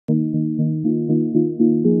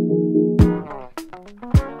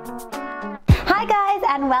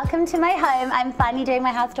welcome to my home. I'm finally doing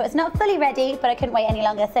my house tour. It's not fully ready, but I couldn't wait any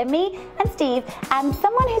longer. So me and Steve and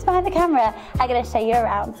someone who's behind the camera are gonna show you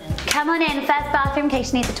around. Come on in, first bathroom in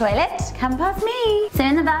case you need the toilet. Come past me. So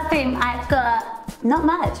in the bathroom, I've got not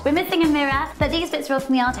much. We're missing a mirror, but these bits are all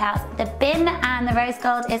from the old house. The bin and the rose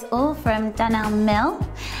gold is all from Dunelm Mill,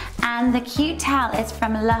 and the cute towel is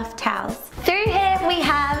from Luff Towels. Through here we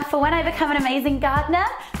have, for when I become an amazing gardener,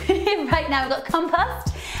 right now we've got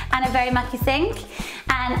compost and a very mucky sink.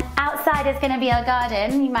 And outside is gonna be our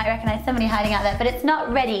garden. You might recognize somebody hiding out there, but it's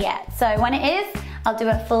not ready yet. So when it is, I'll do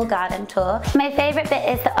a full garden tour. My favorite bit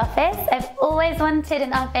is the office. I've always wanted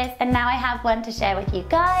an office and now I have one to share with you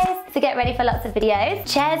guys. So get ready for lots of videos.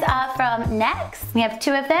 Chairs are from Next. We have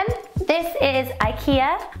 2 of them. This is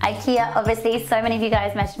IKEA. IKEA, obviously, so many of you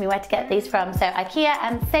guys messaged me where to get these from. So IKEA,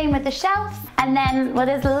 and same with the shelves. And then, well,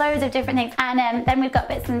 there's loads of different things. And then we've got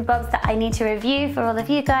bits and bobs that I need to review for all of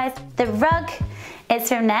you guys. The rug is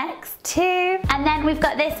from Next too. And then we've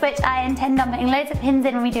got this, which I intend on putting loads of pins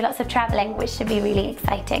in when we do lots of traveling, which should be really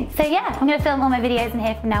exciting. So yeah, I'm gonna film all my videos in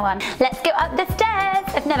here from now on. Let's go up the stairs.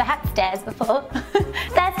 I've never had stairs before.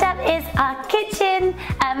 First up is our kitchen.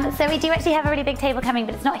 So we do actually have a really big table coming,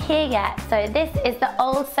 but it's not here yet. So this is the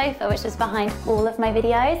old sofa, which was behind all of my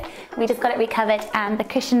videos. We just got it recovered, and the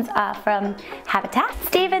cushions are from Habitat.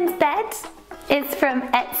 Stephen's bed is from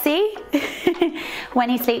Etsy when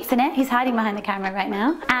he sleeps in it. He's hiding behind the camera right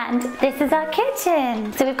now. And this is our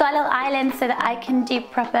kitchen. So we've got a little island so that I can do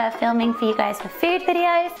proper filming for you guys for food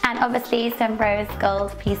videos, and obviously some rose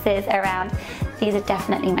gold pieces around. These are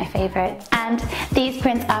definitely my favorites. And these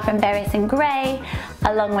prints are from Berries and Grey,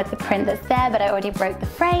 along with the print that's there, but I already broke the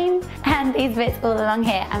frame. And these bits all along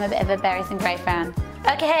here, I'm a bit of a Berries and Grey fan.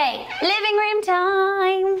 Okay, living room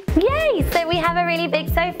time! Yay! So we have a really big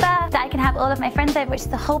sofa that I can have all of my friends over, which is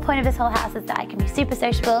the whole point of this whole house, is that I can be super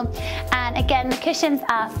sociable. And again, the cushions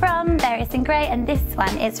are from Berries and Grey, and this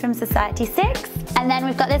one is from Society 6. And then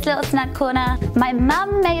we've got this little snug corner. My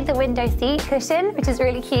mum made the window seat cushion, which is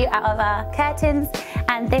really cute, out of our curtains.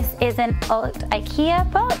 And this is an old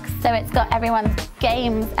IKEA box, so it's got everyone's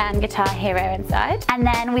games and Guitar Hero inside. And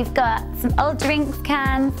then we've got some old drinks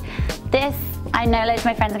cans. This, I know loads of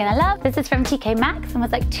my friends are gonna love. This is from TK Maxx and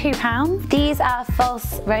was like £2. These are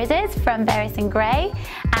false roses from Berries and Grey,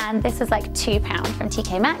 and this was like £2 from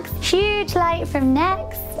TK Maxx. Huge light from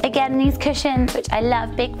Next. Again, these cushions, which I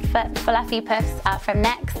love, big fluffy puffs, are from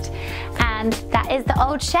Next. And that is the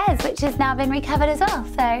old chaise, which has now been recovered as well.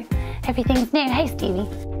 So everything's new. Hey, Stevie.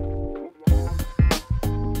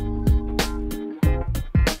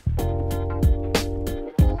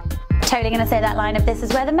 Totally gonna say that line of "this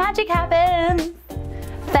is where the magic happens."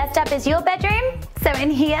 First up is your bedroom. So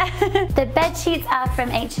in here, the bed sheets are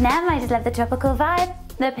from H&M. I just love the tropical vibe.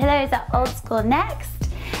 The pillows are old school Next.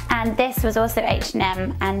 And this was also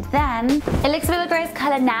H&M. And then, it looks a bit of a gross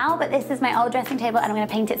color now, but this is my old dressing table, and I'm gonna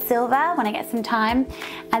paint it silver when I get some time.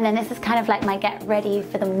 And then this is kind of like my get ready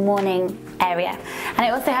for the morning area. And I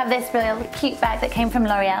also have this real cute bag that came from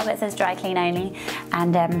L'Oreal that says dry clean only.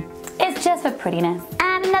 And it's just for prettiness.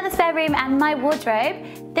 And another spare room and my wardrobe.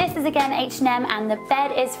 This is again H&M, and the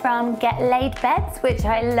bed is from Get Laid Beds, which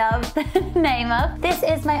I love the name of. This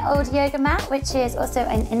is my old yoga mat, which is also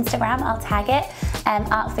on Instagram. I'll tag it,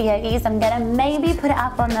 Art for Yogis. I'm gonna maybe put it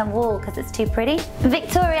up on the wall because it's too pretty.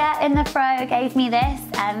 Victoria in the Fro gave me this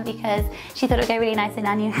because she thought it would go really nice in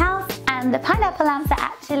our new house. And the pineapple lamps are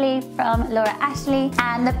actually from Laura Ashley,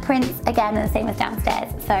 and the prints again are the same as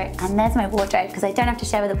downstairs. So, and there's my wardrobe because I don't have to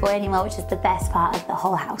share with a boy anymore, which is the best part of the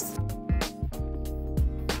whole house.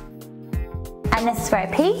 And this is where I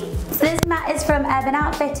pee. So this mat is from Urban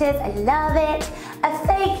Outfitters. I love it. A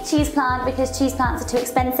fake cheese plant because cheese plants are too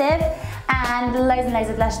expensive. And loads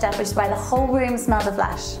of Lush stuff, which is why the whole room smells of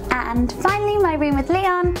Lush. And finally, my room with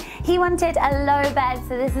Leon. He wanted a low bed,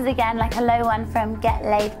 so this is again like a low one from Get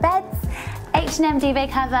Laid Beds. H&M duvet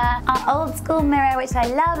cover, our old school mirror, which I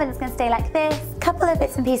love, and it's gonna stay like this. Couple of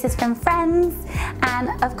bits and pieces from Friends.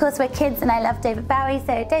 And of course, we're kids and I love David Bowie,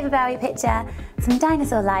 so David Bowie picture, some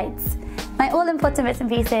dinosaur lights, my all important bits and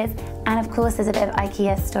pieces, and of course there's a bit of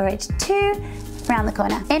IKEA storage too around the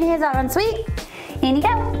corner. And here's our ensuite. In you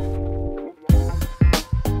go.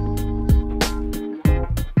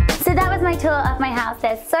 So that was was my tour of my house.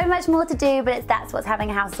 There's so much more to do, but that's what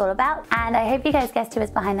having a house is all about. And I hope you guys guessed who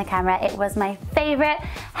was behind the camera. It was my favorite,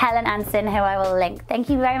 Helen Anson, who I will link. Thank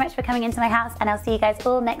you very much for coming into my house, and I'll see you guys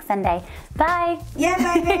all next Sunday. Bye. Yeah,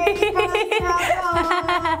 baby.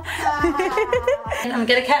 I'm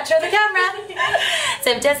gonna capture the camera.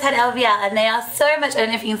 So I've just had LVL, and they are so much, I don't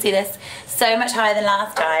know if you can see this, so much higher than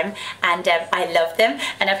last time, and I love them.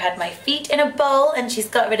 And I've had my feet in a bowl, and she's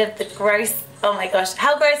got rid of the gross, oh my gosh,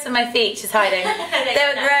 how gross were my feet? She's hiding. They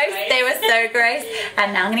were gross, they were so gross.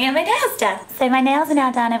 And now I'm gonna get my nails done. So my nails are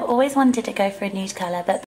now done. I've always wanted to go for a nude colour, but